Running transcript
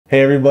Hey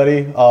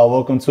everybody,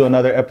 welcome to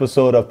another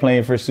episode of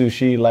Playing for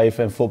Sushi, Life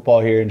and Football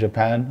here in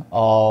Japan.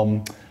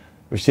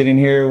 We're sitting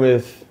here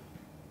with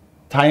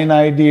胎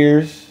内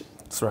Dears.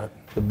 That's right.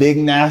 The big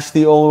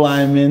nasty old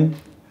lineman,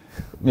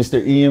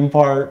 Mr. Ian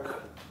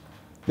Park,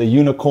 the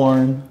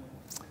unicorn.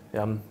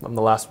 Yeah, I'm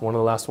the last one of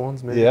the last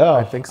ones, maybe. Yeah,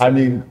 I think so. I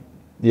mean,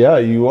 yeah,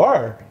 you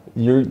are.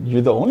 You're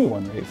the only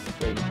one right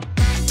now.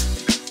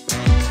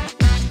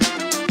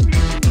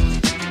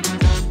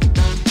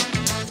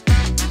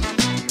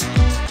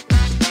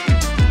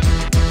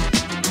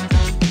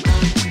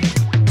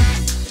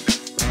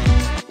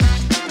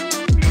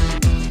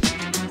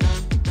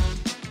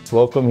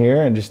 Welcome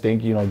here, and just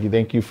thank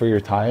you for your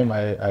time.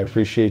 I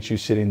appreciate you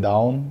sitting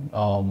down.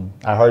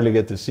 I hardly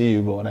get to see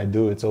you, but when I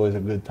do, it's always a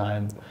good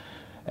time.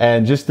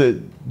 And just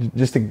to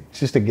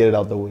get it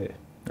out the way,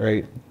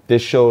 right?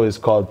 This show is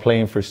called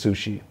Playing for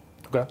Sushi.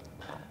 Okay.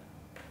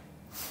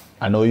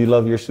 I know you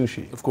love your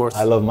sushi. Of course.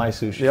 I love my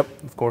sushi.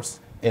 Yep, of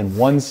course. In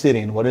one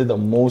sitting, what are the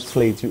most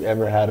plates you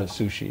ever had of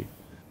sushi?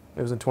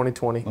 It was in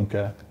 2020.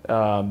 Okay.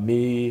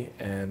 Me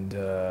and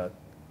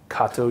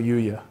Kato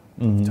Yuya,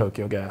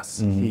 Tokyo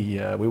Gas.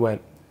 We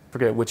went,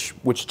 forget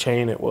which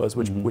chain it was,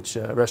 which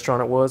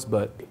restaurant it was,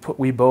 but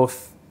we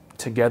both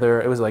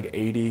together, it was like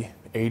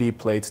 80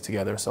 plates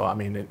together. So I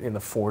mean, in the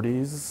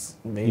 40s,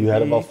 maybe. You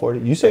had about 40.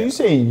 You saying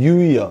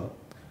Yuya,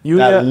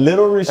 that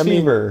little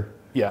receiver,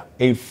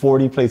 ate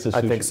 40 plates of sushi.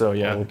 I think so,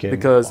 yeah. Okay.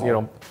 Because you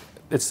know,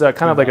 it's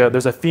kind of like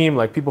there's a theme,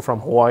 like people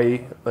from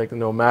Hawaii, like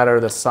no matter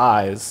the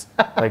size,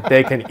 like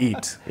they can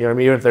eat. You know what I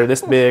mean? Even if they're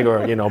this big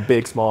or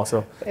big, small.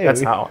 So hey,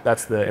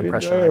 that's the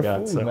impression I got.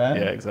 Food, so man.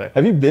 yeah, exactly.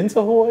 Have you been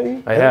to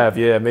Hawaii? I have,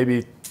 yeah,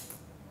 maybe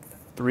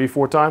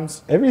 3-4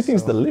 times.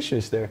 Everything's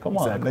delicious there. Come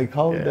on,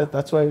 exactly.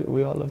 That's why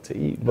we all love to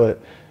eat. But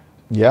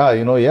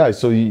yeah,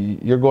 So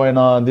you're going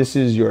on. This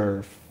is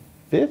your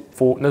fifth?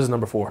 This is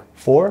number 4.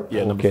 4?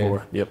 Yeah, number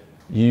 4. Yep.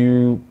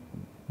 You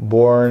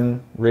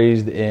born,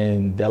 raised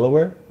in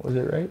Delaware? Was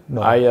it right?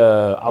 No.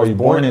 I was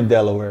born in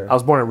Delaware. I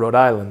was born in Rhode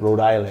Island. Rhode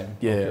Island.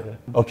 Yeah.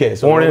 Okay,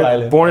 so born Rhode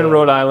Island. Born in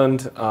Rhode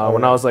Island.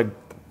 When I was like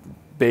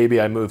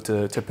baby, I moved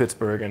to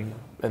Pittsburgh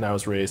and I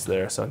was raised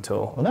there. So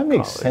until well, that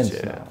makes college,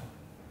 sense now.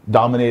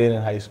 Dominated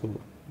in high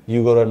school.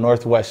 You go to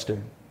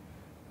Northwestern,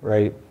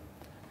 right?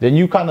 Then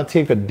you kind of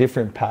take a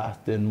different path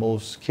than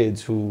most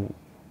kids who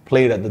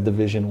played at the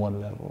Division I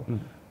level.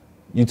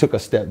 You took a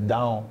step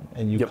down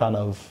and you kind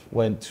of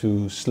went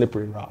to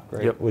Slippery Rock,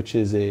 right? Yep. Which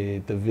is a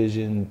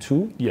Division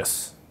II?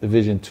 Yes.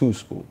 Division II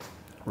school.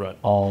 Right.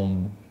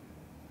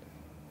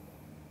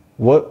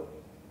 What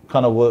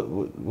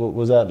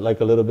was that,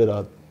 like a little bit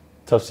of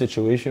tough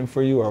situation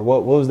for you, or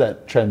what was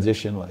that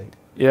transition like?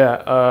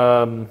 Yeah,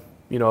 I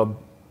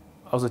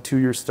was a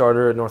 2-year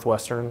starter at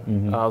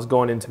Northwestern. I was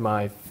going into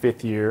my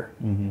 5th year,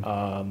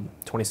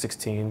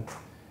 2016,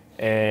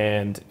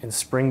 and in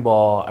spring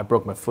ball I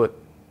broke my foot.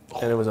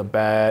 And it was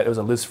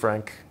a Liz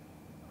Frank.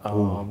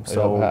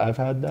 So I've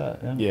had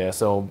that. Yeah.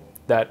 So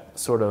that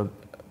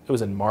it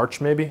was in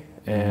March maybe,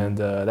 and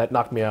that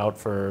knocked me out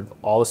for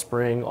all the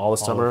spring, all the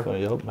summer.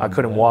 I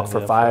couldn't walk for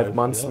 5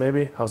 months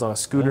maybe. I was on a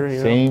scooter.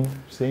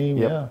 Same.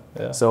 Yep.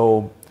 Yeah.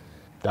 So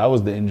that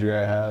was the injury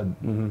I had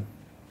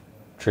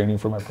training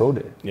for my pro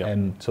day. Yep.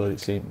 And so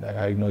it seemed like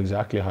I know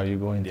exactly how you're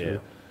going through. Yeah.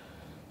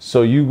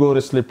 So you go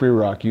to Slippery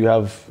Rock. You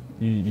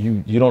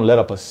don't let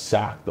up a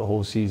sack the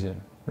whole season.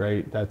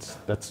 Right,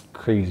 that's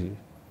crazy.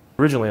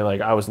 Originally,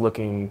 like I was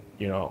looking,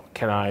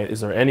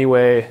 is there any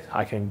way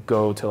I can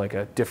go to like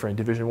a different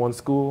Division I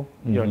school,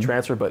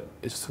 transfer? But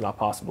it's just not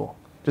possible.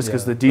 Just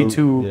because the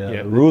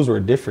D2, the rules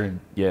were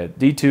different. Yeah,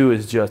 D2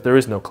 is there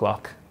is no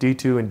clock.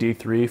 D2 and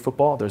D3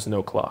 football, there's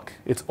no clock.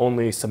 It's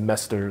only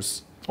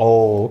semesters.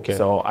 Oh, okay.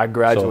 So I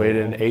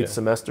graduated in 8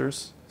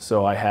 semesters,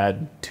 so I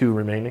had 2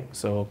 remaining.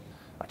 So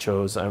I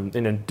chose. I'm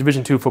in a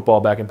Division II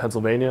football back in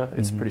Pennsylvania.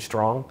 It's pretty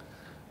strong.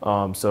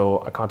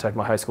 So I contacted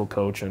my high school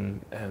coach,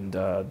 and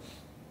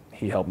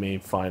he helped me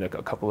find a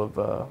couple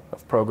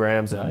of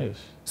programs. Nice. And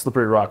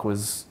Slippery Rock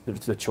was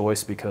the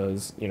choice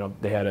because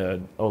they had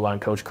an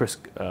O-line coach, Chris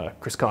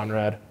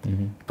Conrad,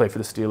 played for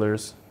the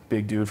Steelers,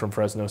 big dude from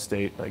Fresno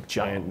State, like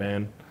giant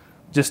man.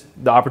 Just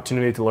the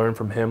opportunity to learn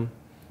from him.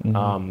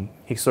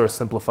 He sort of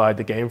simplified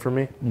the game for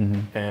me,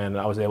 and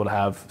I was able to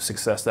have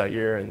success that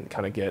year and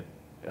kind of get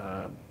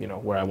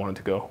where I wanted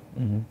to go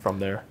from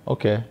there.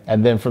 Okay,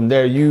 and then from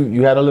there,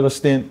 you had a little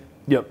stint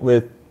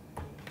with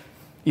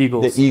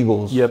Eagles. The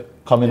Eagles. Yep.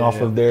 Coming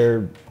off of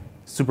their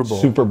Super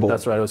Bowl.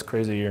 That's right. It was a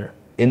crazy year.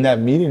 In that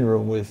meeting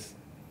room with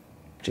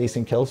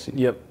Jason Kelsey.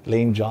 Yep.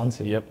 Lane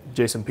Johnson. Yep.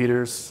 Jason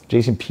Peters.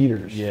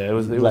 Yeah, it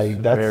was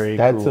like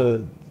that's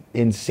a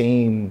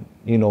insane,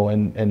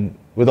 and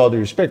with all due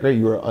respect, right?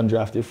 You were an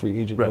undrafted free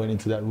agent going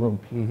into that room.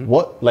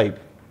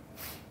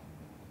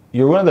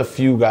 You're one of the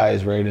few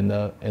guys, right, in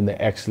the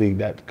X League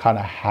that kind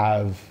of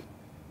have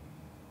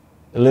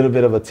a little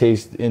bit of a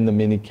taste in the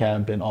mini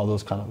camp and all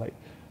those kind of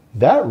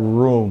that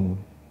room.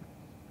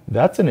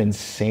 That's an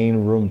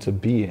insane room to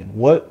be in.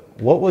 What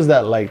was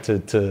that like to?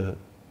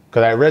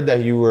 Because I read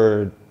that they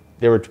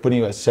were putting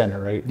you at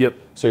center, right? Yep.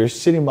 So you're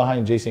sitting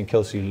behind Jason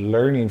Kelsey,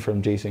 learning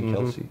from Jason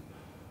Kelsey.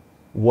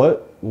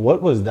 What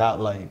was that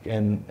like?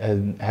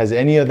 And has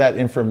any of that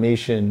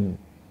information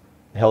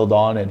held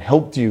on and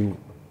helped you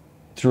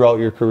throughout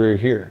your career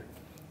here?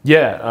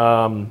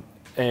 Yeah,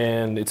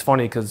 and it's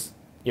funny because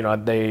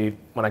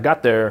when I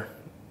got there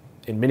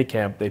in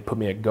minicamp, they put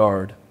me at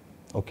guard.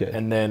 Okay.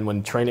 And then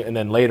when training, and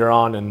then later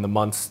on in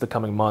the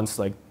coming months,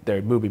 like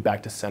they moved me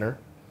back to center.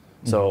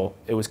 So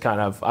it was kind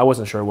of, I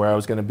wasn't sure where I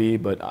was going to be,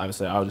 but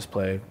obviously I'll just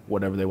play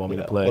whatever they want me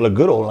to play. Well, a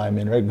good old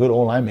lineman, right? Good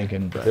old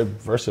lineman they're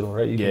versatile,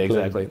 right? You yeah,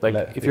 exactly.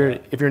 Like if you're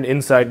an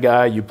inside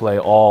guy, you play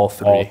all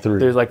three. All three.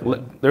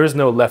 There is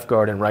no left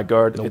guard and right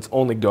guard. Nope. It's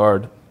only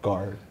guard.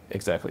 Guard.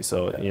 Exactly.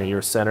 So you're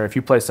a center. If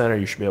you play center,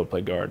 you should be able to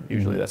play guard.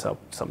 Usually that's how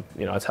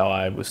that's how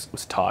I was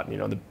taught.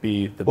 To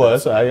be the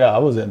best. I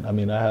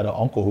had an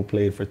uncle who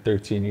played for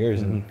 13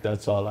 years, and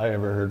that's all I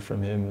ever heard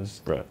from him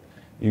was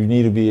you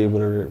need to be able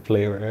to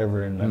play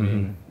wherever. And I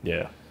mean,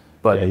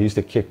 but he used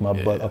to kick my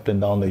butt up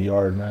and down the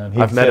yard, man.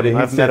 I've met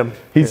him.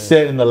 He'd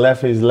sit in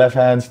his left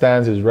hand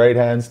stands, his right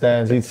hand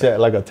stands. He'd set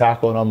like a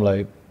tackle, and I'm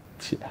like,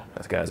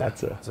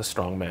 that's a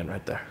strong man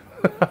right there.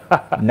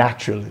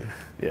 Naturally.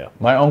 Yeah.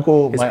 My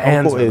uncle is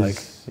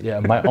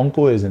my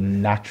uncle is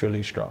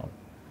naturally strong.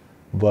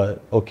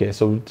 But okay,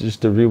 so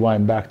just to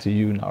rewind back to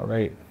you now,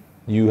 right?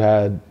 You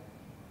had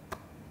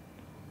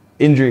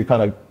injury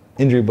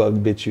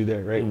bug bit you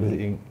there, right?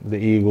 With the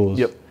Eagles.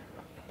 Yep.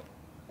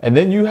 And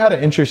then you had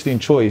an interesting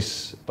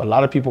choice. A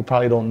lot of people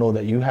probably don't know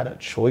that you had a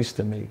choice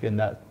to make in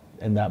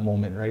that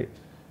moment, right?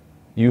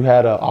 You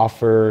had an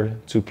offer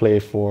to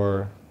play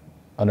for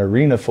an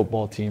arena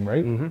football team,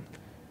 right? Mm-hmm.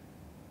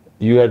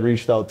 You had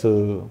reached out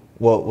to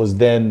what was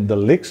then the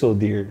Lixo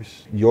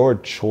Deers. Your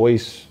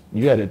choice,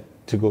 you had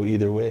to go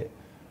either way.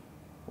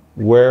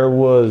 Where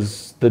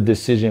was the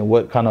decision?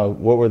 What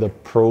were the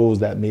pros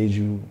that made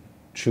you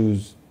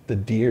choose the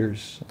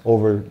Deers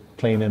over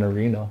playing in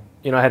arena?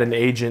 I had an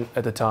agent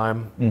at the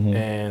time,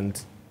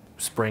 and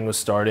spring was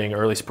starting,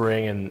 early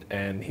spring,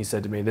 and he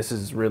said to me, this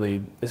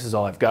is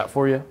all I've got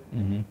for you.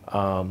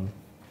 And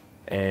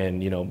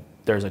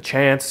there's a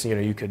chance,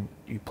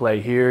 you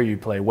play here, you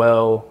play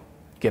well,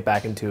 get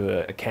back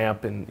into a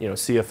camp in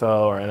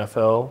CFL or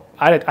NFL.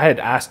 I had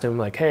asked him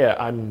like, hey,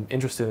 I'm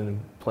interested in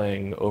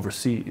playing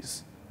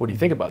overseas. What do you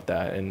think about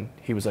that? And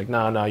he was like,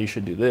 no, you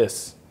should do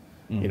this.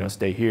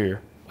 Stay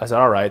here. I said,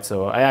 all right.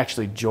 So I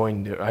actually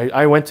joined.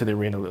 I went to the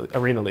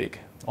Arena League.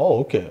 Oh,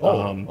 okay.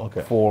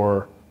 Okay.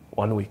 For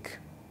 1 week.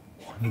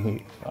 1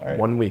 week. All right.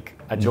 1 week.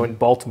 I joined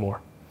Baltimore.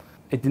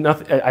 It did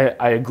nothing.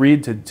 I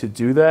agreed to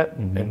do that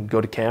and go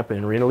to camp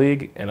in Arena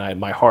League, and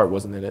my heart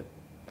wasn't in it.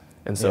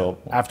 And so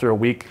after a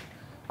week,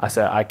 I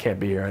said, I can't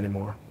be here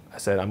anymore. I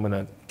said, I'm going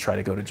to try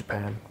to go to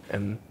Japan.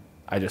 And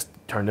I just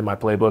turned in my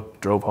playbook,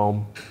 drove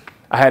home.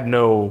 I had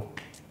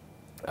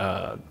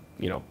I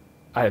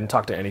hadn't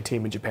talked to any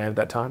team in Japan at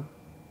that time.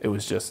 It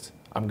was just,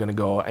 I'm going to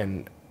go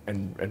and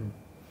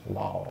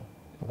wow,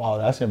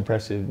 that's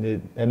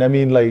impressive. And I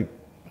mean, like,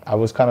 I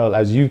was kind of,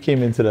 as you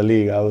came into the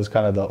league, I was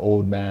kind of the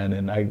old man,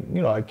 and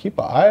I keep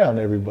an eye on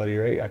everybody,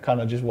 right? I kind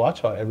of just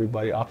watch how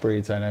everybody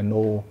operates, and I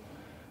know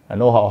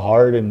how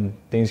hard and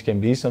things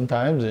can be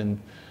sometimes, and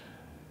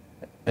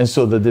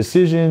so the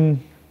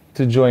decision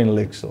to join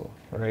Lixo,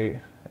 right?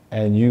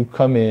 And you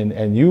come in,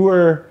 and you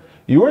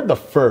weren't the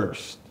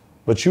first,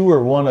 but you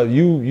were one of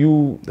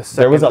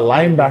there was a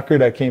linebacker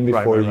that came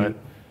before you. Right.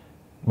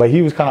 But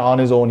he was kind of on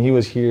his own. He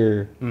was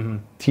here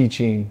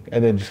teaching,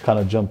 and then just kind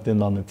of jumped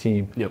in on the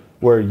team. Yep.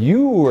 Where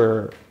you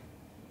were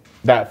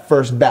that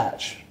first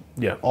batch.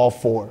 Yeah. All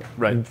four.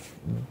 Right.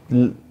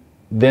 Then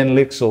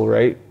Lixo,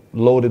 right,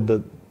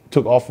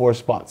 took all four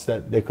spots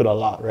that they could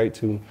allot, right,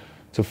 to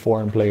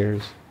foreign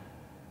players.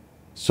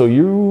 So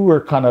you were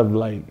kind of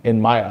like,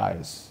 in my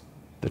eyes,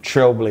 the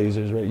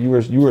trailblazers, right?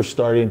 You were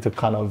starting to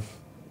kind of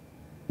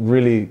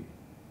really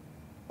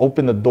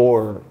open the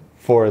door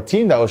for a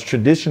team that was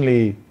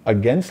traditionally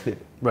against it.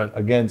 Right.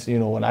 Against,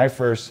 when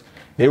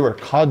they were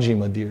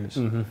Kajima Deers.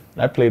 And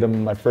I played them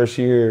in my first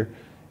year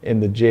in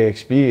the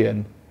JXB,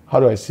 and how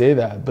do I say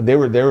that? But they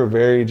were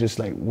very just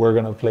like, we're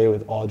gonna play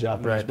with all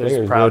Japanese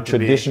players. Proud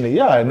traditionally,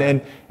 and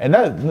that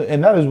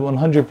is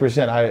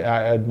 100% I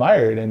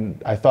admired,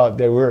 and I thought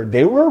they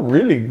were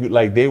really good.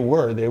 Like they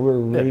were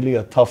really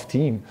a tough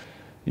team.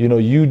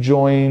 You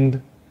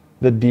joined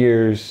the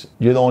Deers.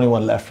 You're the only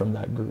one left from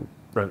that group.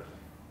 Right.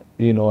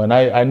 And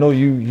I know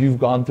you've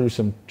gone through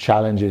some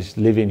challenges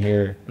living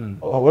here.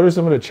 What are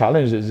some of the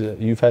challenges that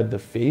you've had to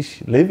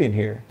face living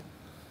here?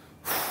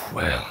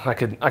 Well, I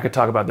could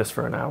talk about this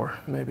for an hour,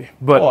 maybe.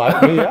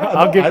 But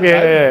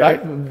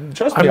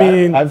trust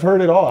me, I've heard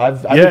it all.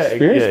 I've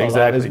experienced exactly. all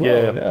that as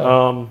well.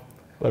 Yeah.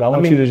 But I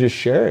want you to just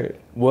share it.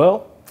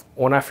 Well,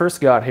 when I first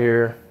got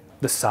here,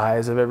 the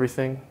size of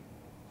everything,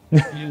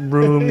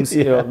 rooms,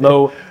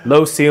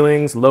 low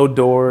ceilings, low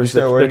doors.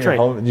 You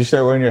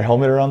start wearing your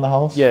helmet around the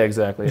house? Yeah,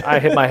 exactly. I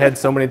hit my head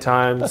so many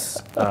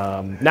times.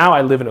 Now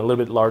I live in a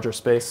little bit larger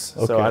space,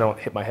 so I don't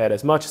hit my head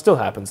as much. It still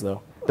happens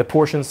though. The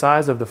portion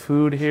size of the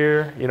food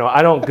here,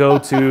 I don't go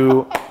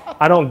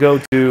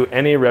to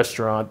any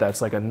restaurant that's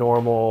like a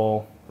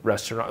normal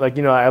restaurant. Like,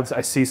 you know,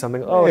 I see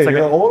something. Oh, hey, it's like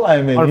you're an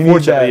O-lineman.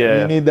 Unfortunately,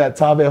 you need that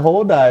tabe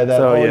hodai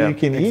that all you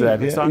can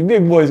exactly. eat. So you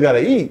big boys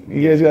gotta eat.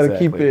 You guys gotta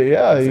keep it.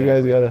 Yeah, exactly. You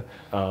guys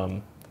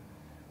gotta.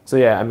 So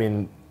yeah, I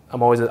mean,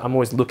 I'm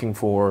always looking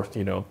for,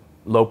 you know,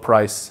 low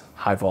price,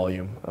 high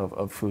volume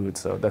of food.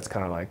 So that's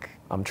kind of like,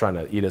 I'm trying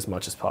to eat as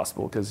much as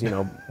possible because, you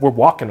know, we're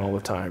walking all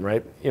the time,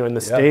 right? You know, in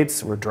the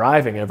States, we're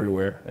driving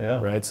everywhere,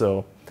 right?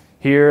 So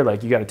here,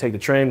 like, you got to take the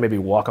train, maybe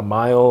walk a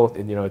mile,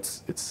 and, you know,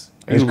 it's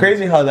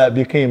crazy how that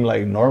became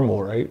like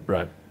normal, right?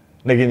 Right.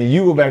 Like, and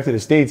you go back to the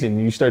States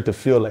and you start to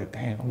feel like,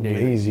 damn, I'm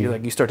lazy.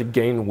 You start to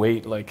gain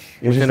weight, like,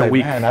 You're within just a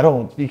week.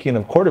 Man, speaking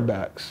of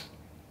quarterbacks,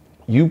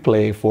 you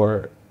play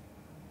for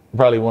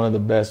probably one of the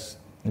best,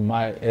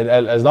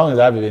 as long as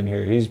I've been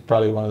here, he's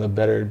probably one of the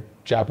better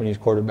Japanese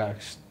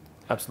quarterbacks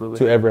Absolutely.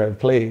 to ever have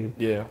played.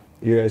 Yeah.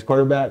 Your guys'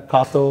 quarterback,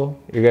 Kato,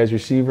 your guys'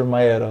 receiver,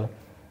 Maeda.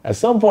 At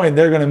some point,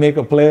 they're going to make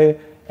a play,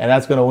 and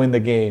that's going to win the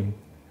game.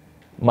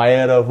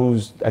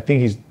 Maeda, I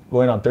think he's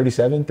going on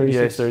 37, 36?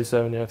 Yeah, he's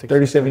 37, yeah, I think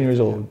 37 years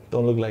old.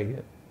 Don't look like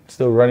it.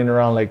 Still running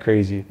around like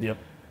crazy. Yep.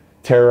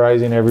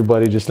 Terrorizing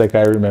everybody just like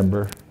I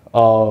remember.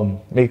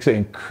 Makes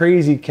a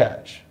crazy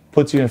catch.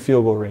 Puts you in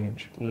field goal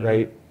range,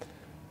 right?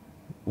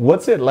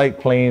 What's it like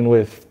playing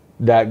with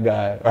that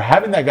guy or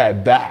having that guy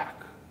back?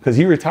 Because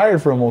he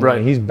retired for a moment.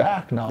 And he's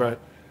back now. Right.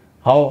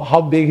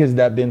 How big has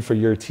that been for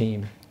your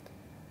team?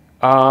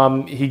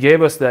 He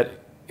gave us that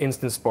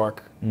instant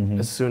spark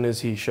as soon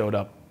as he showed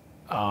up.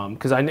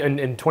 Because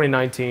in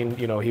 2019,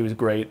 you know, he was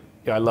great.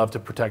 Yeah, I love to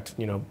protect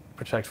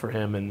for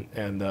him,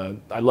 and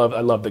I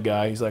love the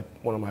guy. He's like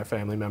one of my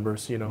family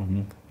members, you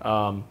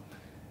know.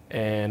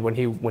 And when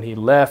he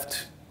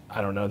left, I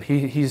don't know.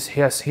 He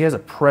has a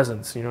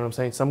presence. You know what I'm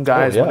saying? Some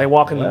guys when they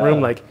walk in the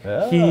room, like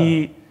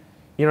he,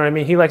 you know what I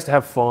mean. He likes to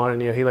have fun.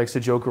 You know, he likes to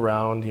joke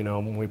around. You know,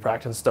 when we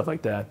practice and stuff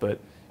like that. But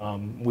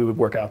we would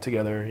work out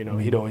together. You know,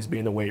 he'd always be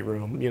in the weight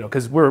room. You know,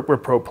 because we're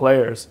pro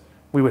players.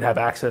 We would have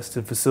access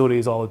to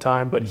facilities all the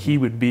time, but he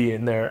would be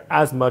in there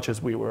as much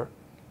as we were.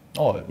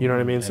 Oh, you know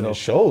what I mean? And so it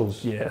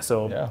shows. Yeah.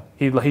 So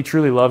he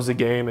truly loves the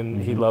game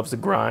and he loves the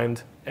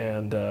grind.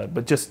 And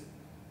but just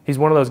he's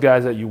one of those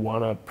guys that you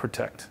want to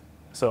protect.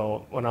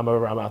 So when I'm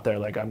out there,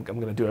 like I'm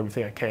going to do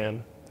everything I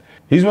can.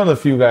 He's one of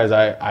the few guys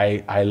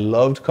I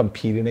loved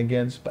competing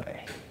against, but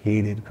I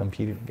hated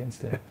competing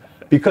against him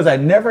because I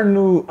never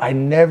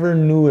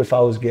knew if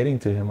I was getting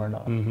to him or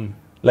not.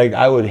 Like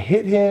I would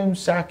hit him,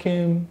 sack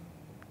him.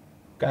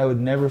 Guy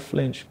would never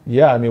flinch.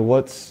 Yeah, I mean,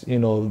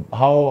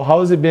 how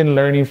has it been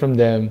learning from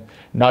them?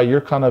 Now you're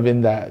kind of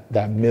in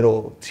that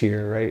middle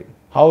tier, right?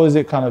 How is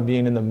it kind of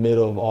being in the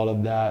middle of all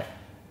of that?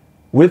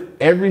 With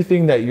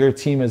everything that your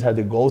team has had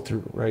to go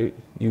through, right?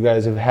 You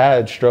guys have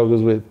had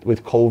struggles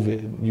with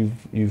COVID.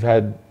 You've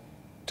had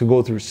to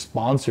go through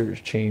sponsors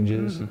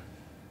changes.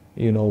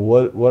 You know,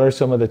 what are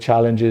some of the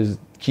challenges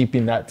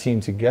keeping that team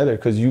together?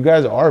 Because you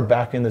guys are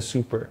back in the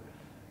Super,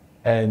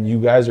 and you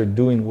guys are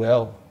doing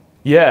well.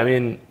 Yeah, I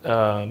mean,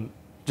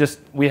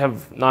 we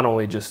have not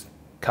only just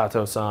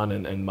Kato-san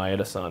and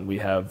Maeda-san, we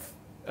have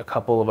a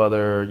couple of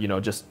other, you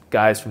know, just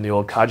guys from the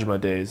old Kajima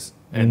days,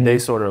 and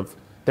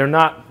they're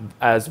not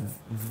as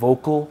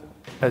vocal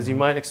as you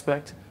might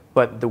expect,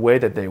 but the way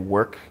that they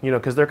work, you know,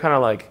 because they're kind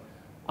of like,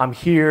 I'm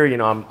here, you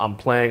know, I'm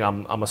playing,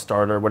 I'm a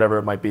starter, whatever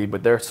it might be,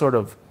 but they're sort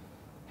of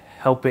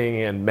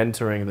helping and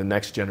mentoring the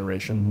next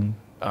generation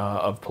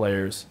of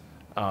players,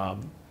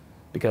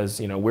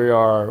 because, you know, we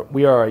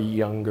are a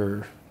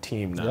younger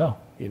team now,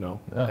 you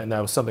know, and that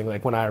was something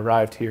like when I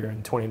arrived here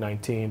in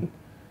 2019,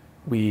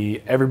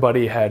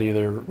 everybody had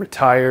either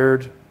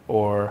retired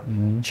or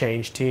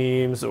changed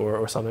teams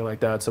or something like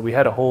that. So we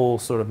had a whole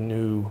sort of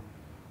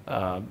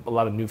a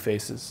lot of new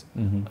faces.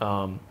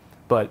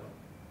 But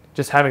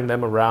just having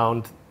them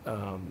around,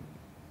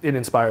 it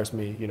inspires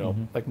me, you know,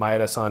 like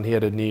Maeda-san, he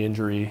had a knee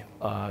injury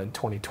in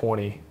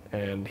 2020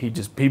 and he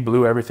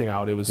blew everything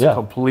out. It was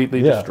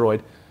completely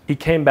destroyed. He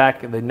came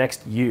back the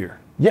next year.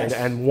 Yes.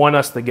 And won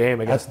us the game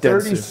against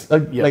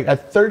Dentsu. Like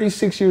at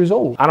 36 years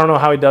old. I don't know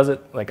how he does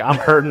it. Like I'm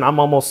hurting. I'm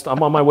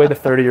on my way to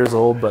 30 years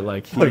old, but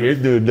like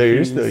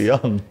you're still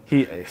young.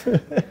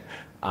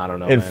 I don't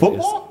know. In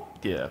football?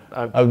 In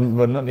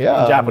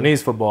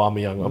Japanese football, I'm a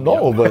young one.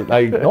 No, but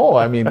like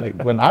I mean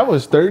like when I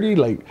was 30,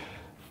 like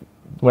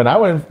when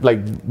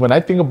I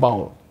think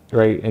about,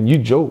 right, and you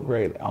joke,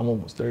 right, I'm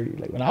almost 30.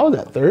 Like when I was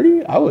at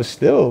 30, I was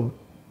still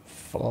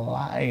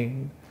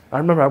flying. I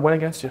remember I went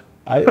against you.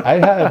 I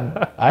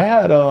had I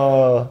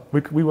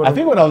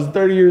think when I was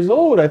 30 years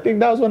old, I think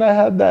that was when I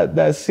had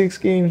that 6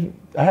 game.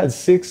 I had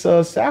 6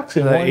 sacks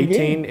in one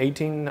game.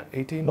 18?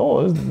 No,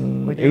 it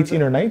was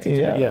 18 or 19.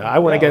 Yeah. Yeah, I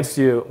went against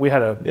you. We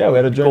had a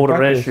joint golden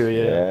practice. ratio.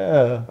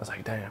 Yeah. I was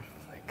like, damn.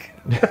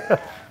 Like,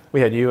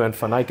 we had you and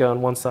Fanaika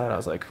on one side. I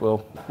was like,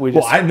 well,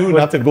 I knew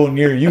not to go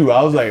near you.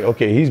 I was like,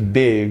 okay, he's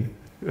big.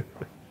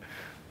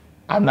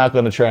 I'm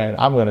going to try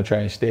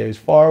and stay as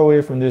far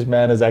away from this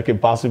man as I could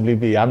possibly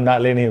be. I'm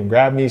not letting him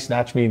grab me,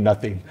 snatch me,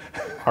 nothing.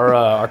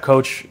 Our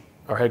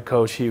head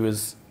coach, he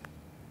was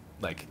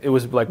like, it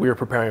was like we were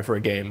preparing for a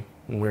game.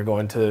 when we were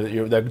going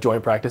to that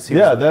joint practice. It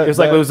was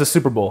like it was the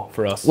Super Bowl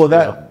for us. Well,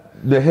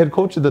 the head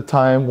coach at the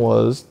time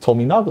was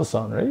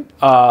Tominaga-san, right?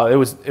 It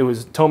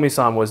was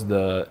Tomi-san was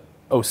the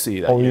OC that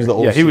year. He was the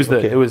OC. Yeah, he was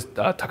okay. It was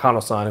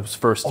Takano-san. It was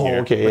first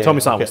year. Okay. But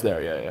Tomi-san was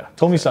there. Yeah.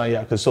 Tomi-san,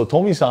 yeah, because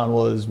Tomi-san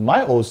was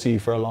my OC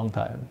for a long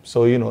time.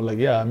 So I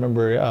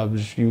remember,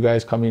 just you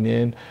guys coming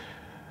in,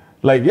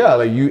 and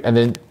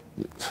then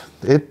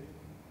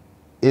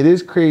it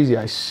is crazy.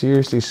 I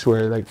seriously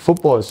swear, like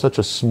football is such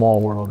a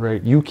small world,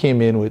 right? You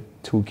came in with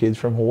 2 kids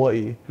from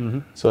Hawaii,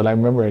 so I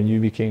remember, and you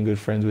became good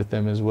friends with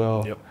them as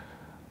well. Yep.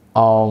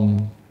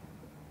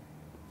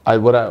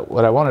 What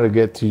I wanted to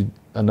get to,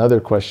 another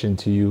question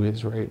to you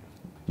is, right,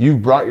 you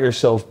brought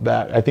yourself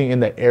back, I think in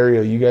the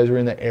area, you guys were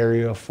in the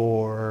area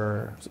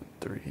for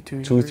 3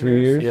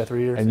 years? Yeah, 3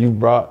 years. And you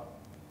brought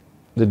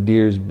the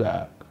Deers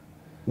back.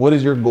 What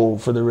is your goal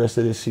for the rest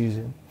of this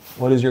season?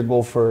 What is your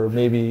goal for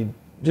maybe,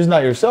 just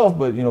not yourself,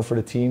 but for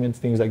the team and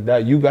things like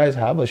that? You guys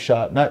have a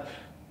shot, not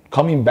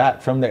coming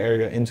back from the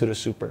area into the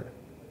Super.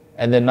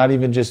 And then not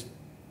even just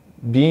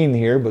being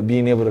here, but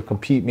being able to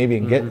compete maybe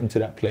and get into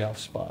that playoff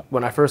spot.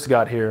 When I first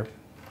got here,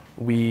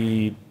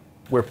 we'd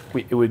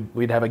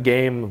have a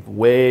game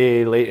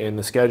way late in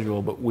the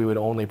schedule, but we would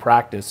only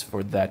practice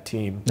for that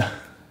team.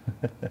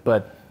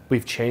 But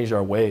we've changed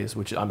our ways,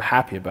 which I'm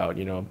happy about,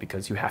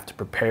 because you have to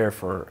prepare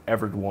for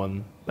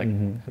everyone. Like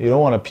you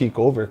don't want to peek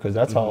over, because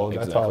that's how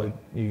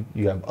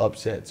you have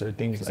upsets or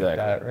things like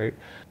that, right?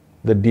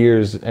 The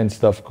Deers and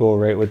stuff go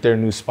right with their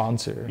new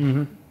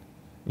sponsor.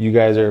 You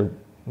guys are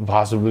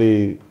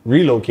possibly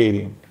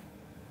relocating,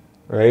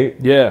 right?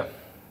 Yeah.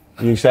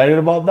 You excited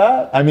about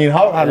that? I mean,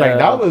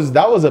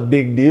 that was a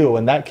big deal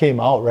when that came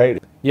out,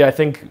 right? Yeah, I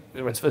think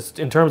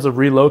in terms of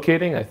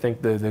relocating, I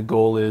think the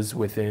goal is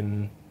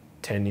within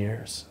 10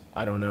 years.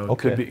 I don't know.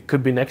 Okay.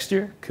 Could be next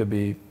year. Could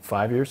be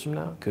 5 years from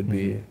now. Could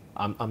be.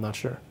 I'm not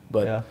sure.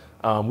 But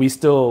we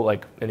still,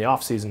 like, in the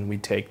off season, we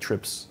take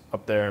trips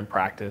up there and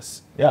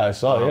practice. Yeah, I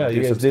saw.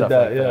 You guys did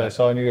that. Like I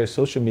saw on your guys'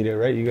 social media,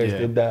 right? You guys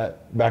did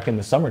that back in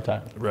the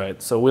summertime. Right.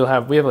 So we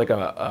have like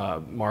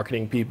a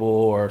marketing people,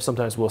 or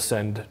sometimes we'll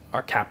send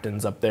our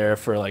captains up there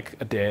for like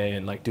a day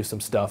and like do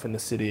some stuff in the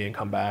city and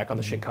come back on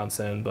the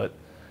Shinkansen. But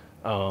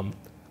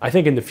I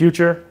think in the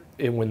future,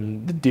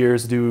 when the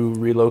Deers do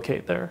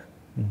relocate there,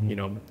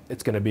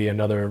 it's going to be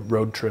another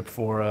road trip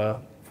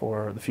for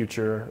the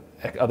future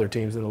other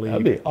teams in the league.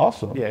 That'd be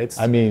awesome. Yeah,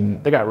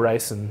 they got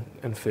rice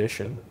and fish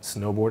and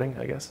snowboarding,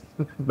 I guess.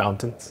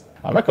 Mountains.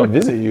 I might come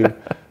visit you,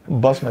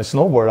 bust my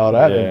snowboard out.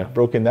 I haven't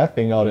broken that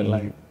thing out, and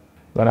like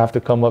gonna have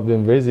to come up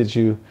and visit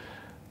you.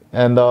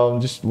 And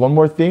just one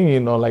more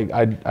thing,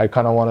 I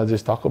kind of want to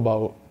just talk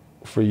about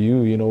for you.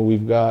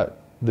 We've got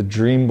the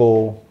Dream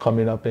Bowl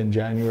coming up in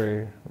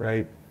January,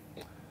 right?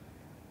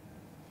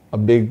 A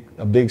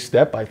big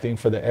step, I think,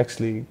 for the X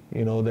League.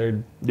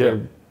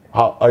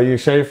 Are you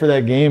excited for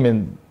that game,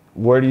 and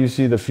where do you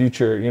see the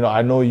future?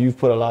 I know you've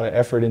put a lot of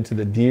effort into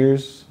the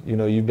Deers.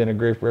 You've been a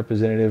great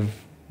representative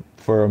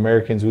for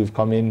Americans who've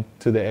come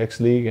into the X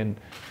League, and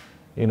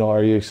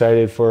are you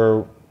excited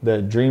for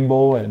the Dream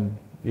Bowl? And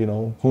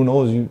who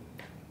knows,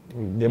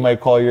 they might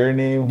call your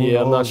name. Who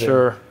knows? I'm not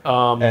sure.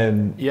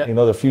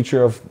 The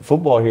future of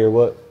football here.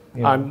 What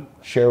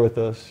share with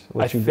us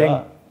what you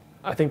got.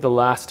 I think the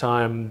last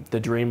time the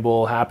Dream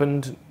Bowl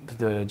happened,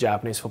 the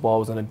Japanese football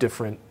was in a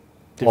different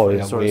sort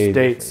of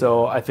state.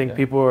 So I think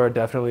people are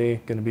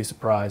definitely going to be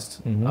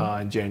surprised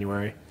in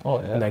January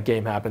when that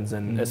game happens.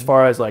 And as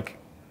far as I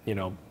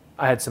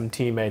had some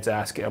teammates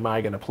ask, am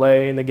I going to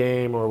play in the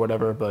game or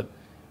whatever? But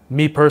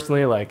me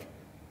personally,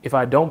 if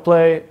I don't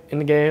play in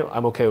the game,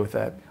 I'm okay with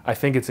that. I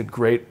think it's a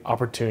great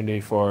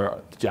opportunity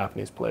for the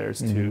Japanese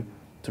players to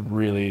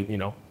really,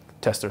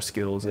 test their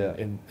skills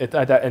and get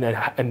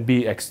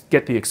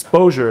the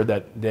exposure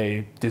that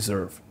they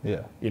deserve.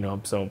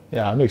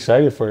 I'm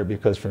excited for it,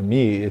 because for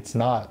me it's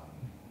not,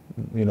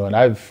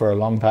 and for a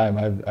long time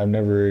I've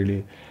never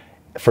really,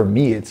 for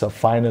me it's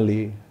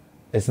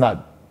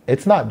not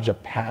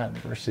Japan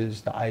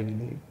versus the Ivy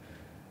League,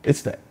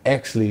 it's the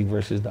X League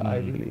versus the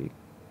Ivy League.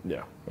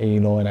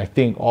 And I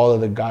think all of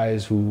the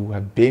guys who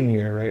have been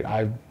here, right,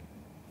 I've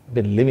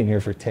been living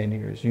here for 10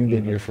 years, you've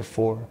been here for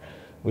 4.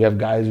 We have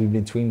guys in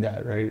between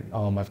that, right?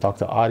 I've talked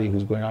to Adi,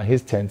 who's going on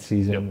his 10th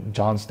season,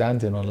 John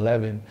Stanton on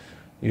 11.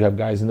 You have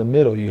guys in the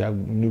middle, you have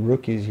new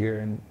rookies here.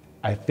 And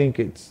I think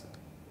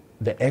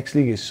the X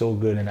League is so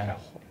good, and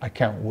I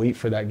can't wait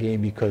for that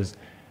game, because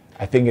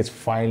I think it's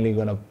finally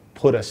going to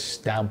put a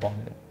stamp on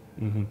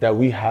it, that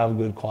we have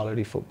good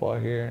quality football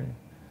here. And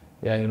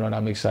and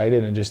I'm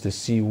excited, and just to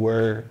see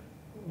where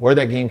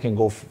that game can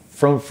go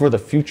for the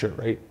future,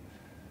 right?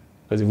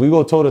 Because if we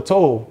go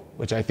toe-to-toe,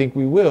 which I think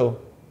we will,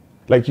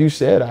 like you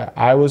said,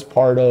 I was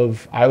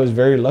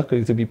very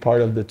lucky to be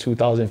part of the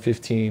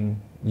 2015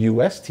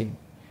 U.S. team.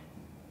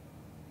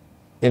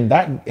 In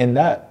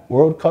that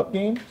World Cup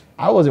game,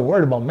 I wasn't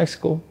worried about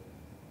Mexico.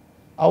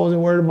 I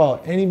wasn't worried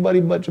about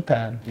anybody but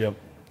Japan.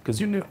 Because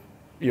you knew.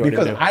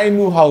 I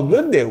knew how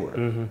good they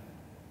were.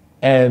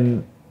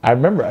 And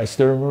I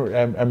still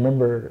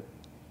remember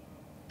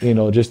you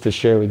know, just to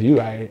share with you,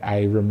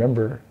 I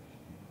remember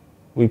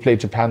we played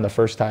Japan the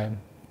first time.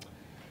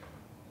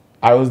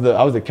 I was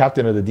the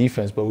captain of the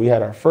defense, but we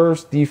had our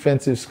first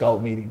defensive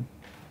scout meeting.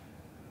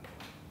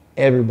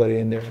 Everybody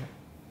in there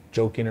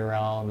joking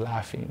around,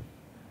 laughing.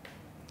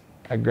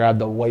 I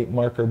grabbed a white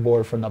marker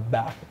board from the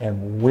back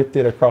and whipped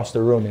it across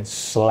the room and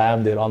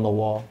slammed it on the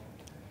wall.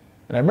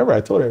 And I remember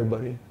I told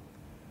everybody,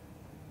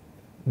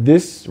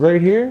 this right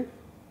here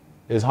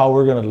is how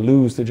we're gonna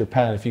lose to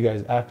Japan if you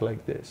guys act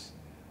like this.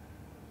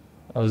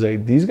 I was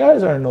like, these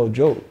guys are no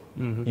joke.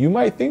 Mm-hmm. You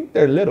might think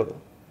they're little.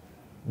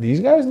 These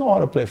guys know how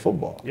to play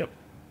football. Yep.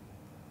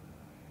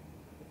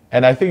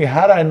 And I think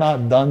had I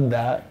not done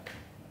that,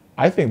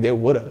 I think they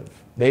would have.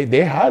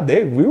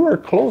 We were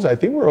close. I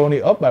think we were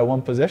only up by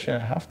one possession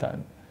at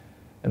halftime.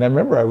 And I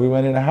remember we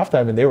went in at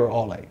halftime and they were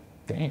all like,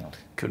 damn.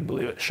 Couldn't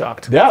believe it.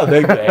 Shocked. Yeah,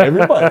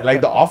 everybody,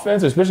 like the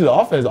offense, especially the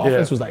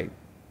offense was like,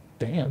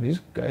 damn, these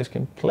guys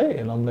can play.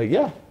 And I'm like,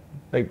 yeah,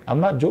 like I'm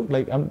not joking,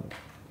 like I'm,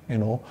 you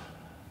know.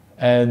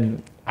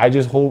 And I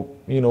just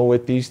hope, you know,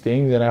 with these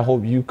things, and I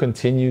hope you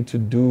continue to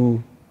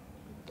do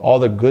all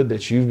the good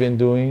that you've been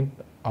doing.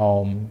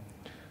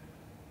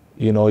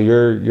 You know,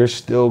 you're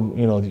still,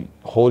 you know,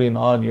 holding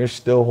on. You're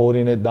still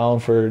holding it down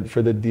for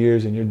the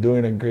Deers, and you're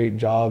doing a great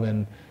job.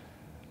 And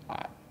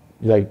I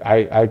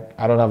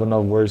don't have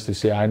enough words to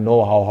say. I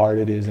know how hard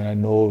it is, and I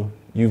know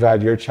you've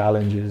had your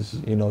challenges.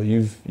 You know,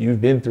 you've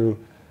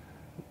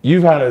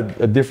had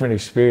a different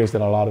experience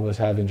than a lot of us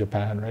have in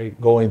Japan, right?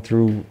 Going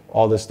through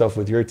all this stuff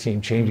with your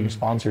team, changing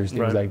sponsors,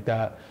 things like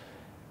that.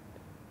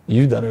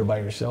 You've done it by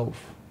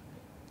yourself,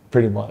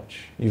 pretty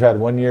much. You've had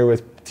 1 year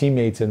with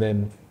teammates, and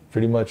then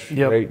pretty much,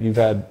 right? You've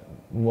had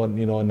one,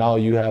 you know, and now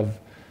you have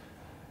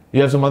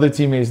some other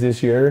teammates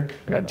this year.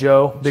 I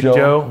got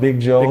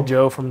Big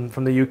Joe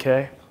from the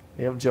UK.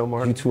 Yep, Joe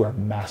Martin. You two are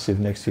massive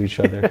next to each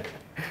other.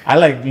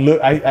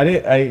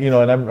 You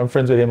know, and I'm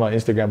friends with him on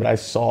Instagram, but I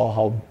saw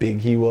how big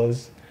he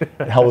was.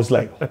 And I was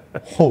like,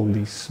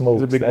 holy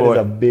smokes, that is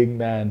a big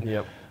man.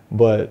 Yep.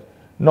 But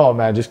no,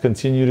 man, just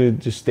continue to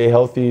just stay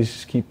healthy,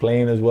 just keep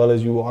playing as well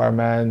as you are,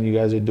 man. You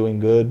guys are doing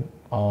good.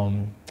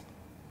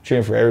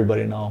 Cheering for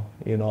everybody now.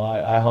 You know,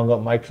 I hung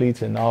up my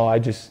cleats, and now I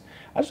just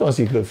want to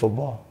see good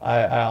football.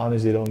 I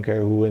honestly don't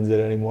care who wins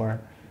it anymore.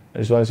 I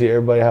just want to see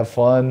everybody have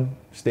fun,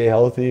 stay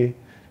healthy.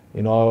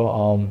 You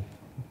know,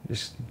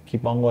 just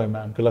keep on going,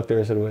 man. Good luck the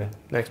rest of the way.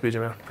 Thanks,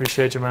 BJ, man.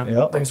 Appreciate you, man.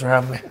 Yep. Thanks for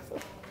having me.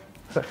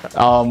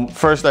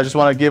 First, I just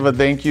want to give a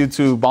thank you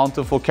to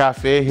Bountiful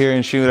Cafe here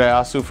in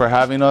Shingirayasu for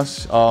having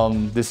us.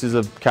 This is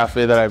a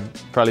cafe that I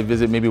probably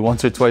visit maybe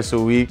once or twice a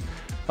week.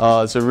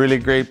 It's a really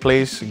great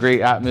place, great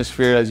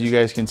atmosphere, as you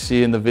guys can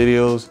see in the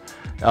videos.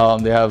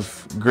 They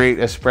have great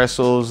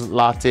espressos,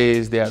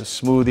 lattes, they have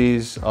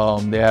smoothies,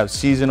 they have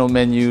seasonal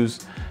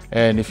menus.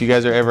 And if you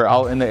guys are ever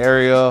out in the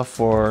area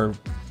for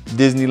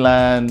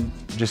Disneyland,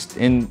 just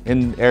in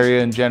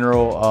area in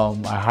general,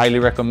 I highly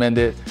recommend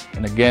it.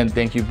 And again,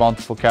 thank you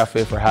Bountiful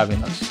Cafe for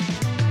having us.